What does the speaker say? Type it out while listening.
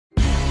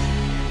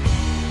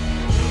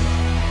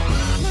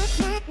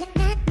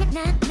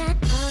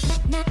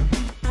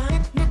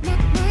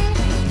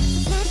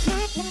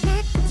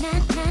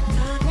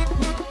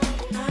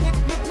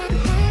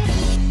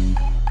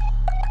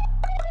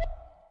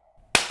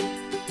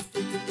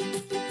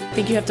I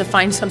think you have to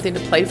find something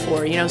to play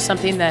for,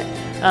 something that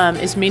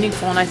is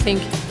meaningful. And I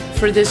think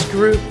for this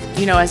group,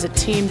 as a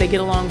team, they get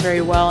along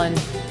very well, and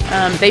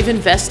they've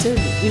invested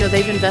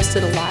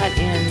a lot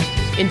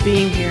in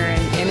being here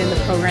and in the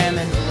program.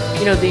 And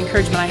the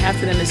encouragement I have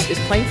for them is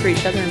playing for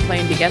each other and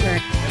playing together.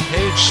 And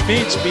Paige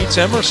Speeds beats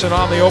Emerson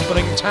on the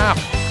opening tap.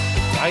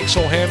 Dykes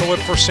will handle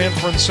it for San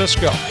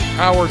Francisco.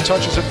 Howard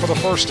touches it for the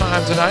first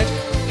time tonight.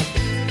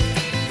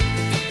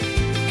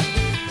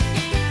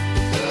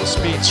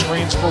 Speed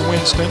screens for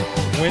Winston.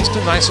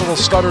 Winston, nice little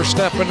stutter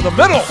step into the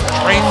middle.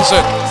 Trains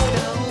it.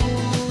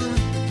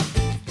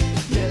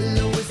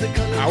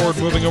 Howard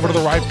moving over to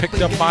the right,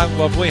 picked up by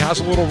Lovely. Has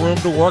a little room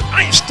to work.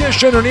 Nice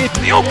dish underneath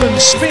the open.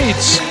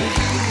 Speeds.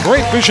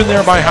 Great vision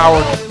there by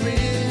Howard.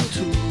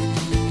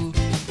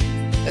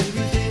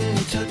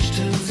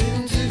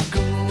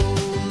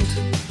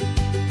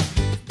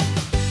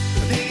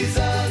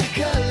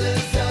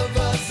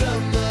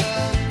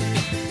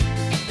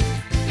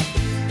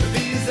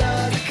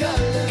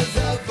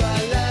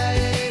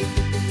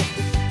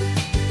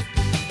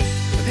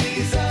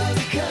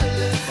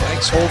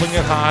 Holding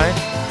it high.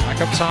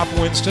 Back up top,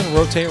 Winston.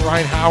 Rotate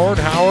right, Howard.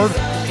 Howard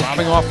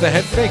driving off the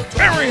head fake.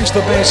 Buries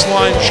the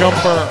baseline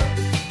jumper.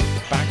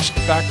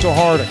 Back to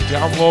Harding.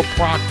 Down low,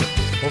 Proctor.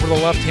 Over the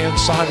left-hand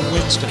side,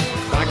 Winston.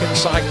 Back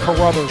inside,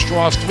 Carruthers.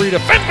 Draws three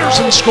defenders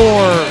and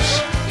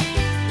scores.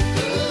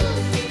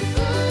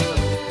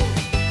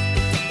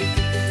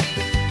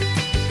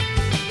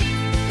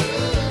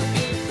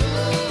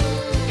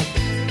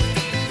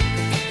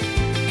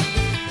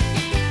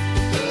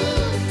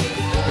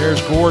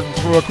 Here's Gordon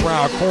through a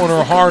crowd.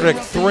 Corner, Hardick,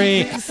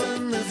 three.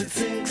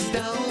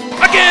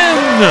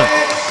 Again!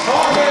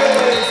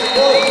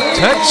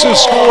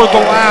 Texas scored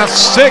the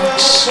last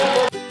six.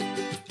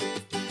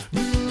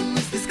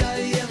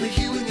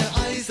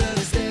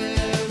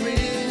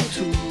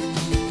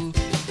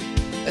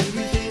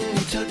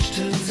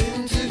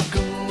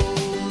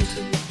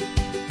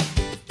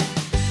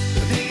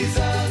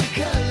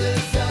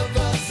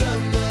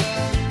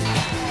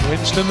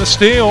 Winston the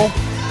steal.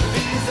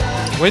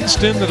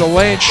 Winston, the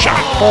delayed shot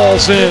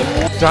falls in.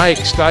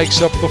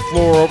 Dykes up the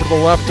floor over to the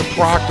left to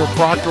Proctor.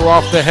 Proctor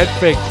off the head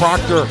fake.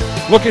 Proctor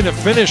looking to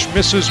finish,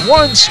 misses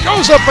once,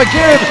 goes up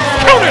again.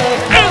 Count it,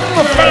 and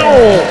the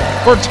foul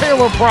for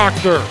Taylor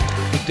Proctor.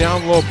 The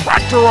down low,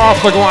 Proctor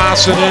off the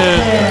glass and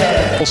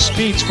in.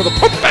 Speeds for the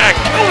putback.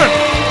 Count it,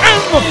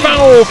 and the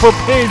foul for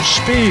Paige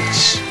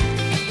Speeds.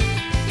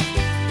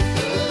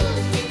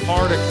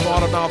 Hardick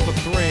thought about the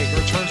three.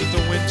 Returns it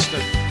to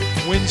Winston.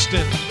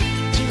 Winston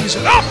tees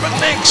it up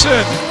and makes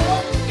it.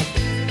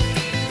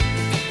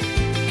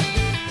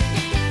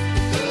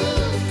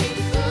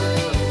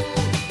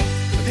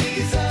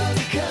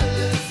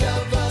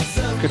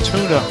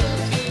 Katuna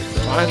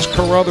finds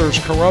Carruthers.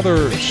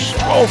 Carruthers,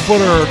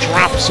 12-footer,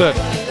 drops it.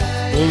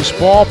 Loose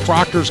ball.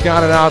 Proctor's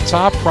got it out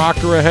top.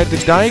 Proctor ahead to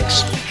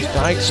Dykes.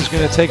 Dykes is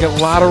going to take it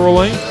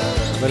laterally.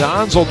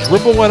 Ledons will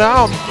dribble it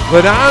out.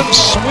 Ledons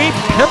sweep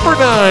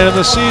Pepperdine in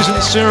the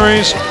season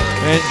series.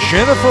 And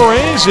Jennifer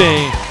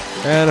Azzi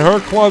and her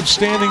club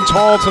standing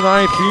tall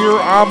tonight here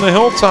on the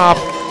hilltop.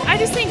 I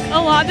just think a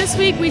lot this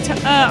week,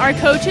 our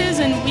coaches,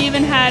 and we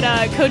even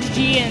had Coach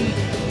G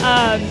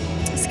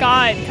and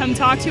Scott come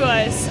talk to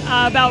us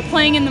about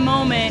playing in the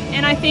moment.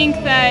 And I think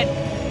that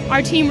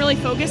our team really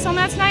focused on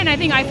that tonight, and I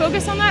think I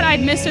focused on that.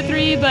 I'd missed a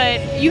three,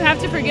 but you have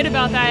to forget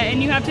about that,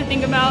 and you have to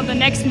think about the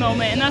next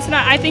moment. And that's what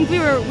I think we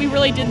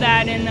really did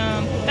that, and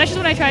that's just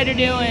what I tried to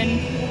do,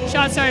 and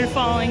shots started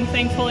falling,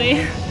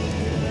 thankfully.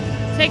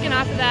 Taking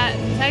off of that,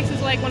 Tex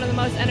is like one of the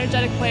most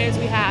energetic players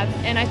we have,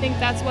 and I think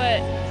that's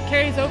what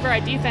carries over our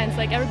defense.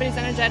 Like, everybody's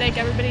energetic,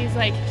 everybody's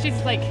like, she's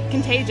like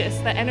contagious.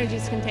 That energy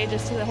is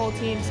contagious to the whole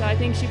team, so I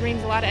think she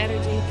brings a lot of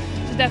energy.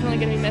 She's definitely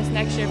going to be missed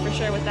next year for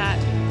sure with that.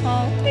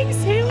 Oh,